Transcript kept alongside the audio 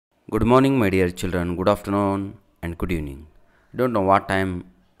Good morning, my dear children. Good afternoon and good evening. Don't know what time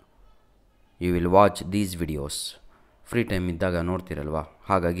you will watch these videos. Free time ಇದ್ದಾಗ ನೋಡ್ತಿರಲ್ವಾ,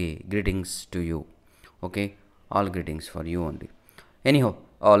 ಹಾಗಾಗಿ greetings to you. Okay, all greetings for you only. Anyhow,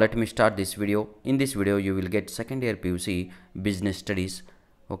 let me start this video. In this video, you will get second year PUC business studies.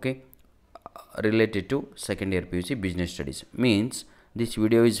 Okay, related to second year PUC business studies means this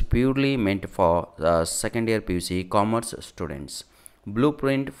video is purely meant for second year PUC commerce students.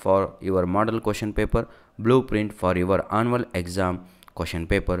 Blueprint for your model question paper, blueprint for your annual exam question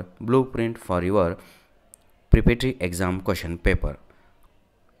paper, blueprint for your preparatory exam question paper.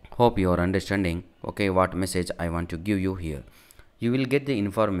 Hope you are understanding okay what message I want to give you here. You will get the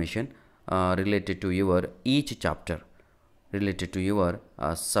information related to your each chapter, related to your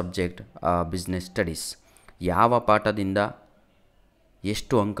subject business studies. ಯಾವ ಪಾಠದಿಂದ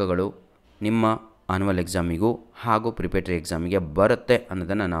ಎಷ್ಟು ಅಂಕಗಳು ನಿಮ್ಮ annual ಎಕ್ಸಾಮಿಗೂ ಹಾಗೂ preparatory ಎಕ್ಸಾಮಿಗೆ ಬರುತ್ತೆ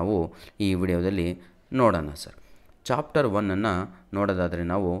ಅನ್ನೋದನ್ನು ನಾವು ಈ ವಿಡಿಯೋದಲ್ಲಿ ನೋಡೋಣ ಸರ್. ಚಾಪ್ಟರ್ 1ಅನ್ನು ನೋಡೋದಾದರೆ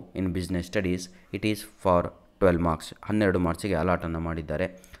ನಾವು in business studies it is for 12 marks, 12 ಮಾರ್ಕ್ಸಿಗೆ ಅಲಾಟನ್ನು ಮಾಡಿದ್ದಾರೆ.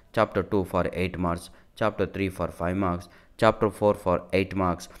 Chapter 2 for 8 marks, chapter 3 for 5 marks, chapter 4 for 8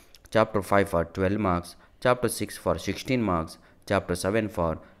 marks, chapter 5 for 12 marks, chapter 6 for 16 marks, chapter 7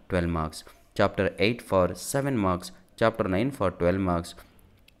 for 12 marks, chapter 8 for 7 marks, chapter 9 for 12 marks,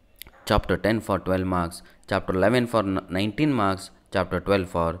 chapter 10 for 12 marks, chapter 11 for 19 marks, chapter 12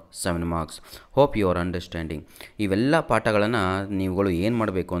 for 7 marks. Hope you are understanding. ಇವೆಲ್ಲ ಪಾಠಗಳನ್ನು ನೀವುಗಳು ಏನು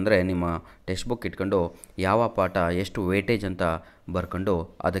ಮಾಡಬೇಕು ಅಂದರೆ ನಿಮ್ಮ text book ಇಟ್ಕೊಂಡು ಯಾವ ಪಾಠ ಎಷ್ಟು ವೇಟೇಜ್ ಅಂತ ಬರ್ಕೊಂಡು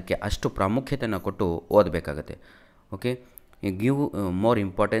ಅದಕ್ಕೆ ಅಷ್ಟು ಪ್ರಾಮುಖ್ಯತೆಯನ್ನು ಕೊಟ್ಟು ಓದಬೇಕಾಗತ್ತೆ. Okay, give more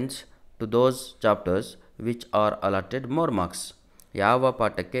importance to those chapters which are allotted more marks. ಯಾವ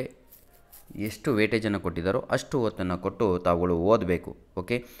ಪಾಠಕ್ಕೆ ಎಷ್ಟು ವೇಟೇಜನ್ನು ಕೊಟ್ಟಿದ್ದಾರೋ ಅಷ್ಟು ಹೊತ್ತನ್ನು ಕೊಟ್ಟು ತಾವುಗಳು ಓದಬೇಕು.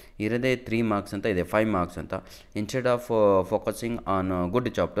 ಓಕೆ, ಇರದೇ 3 ಮಾರ್ಕ್ಸ್ ಅಂತ ಇದೆ, 5 ಮಾರ್ಕ್ಸ್ ಅಂತ. Instead of focusing on good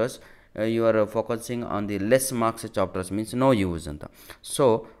chapters you are focusing on the less marks chapters means no use ಅಂತ. So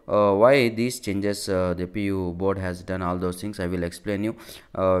Y these changes the PU board has done all those things I will explain you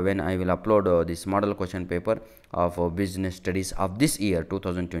when I will upload this model question paper of business studies of this year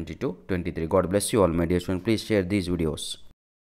 2022-23. God bless you all my dear students. Please share these videos.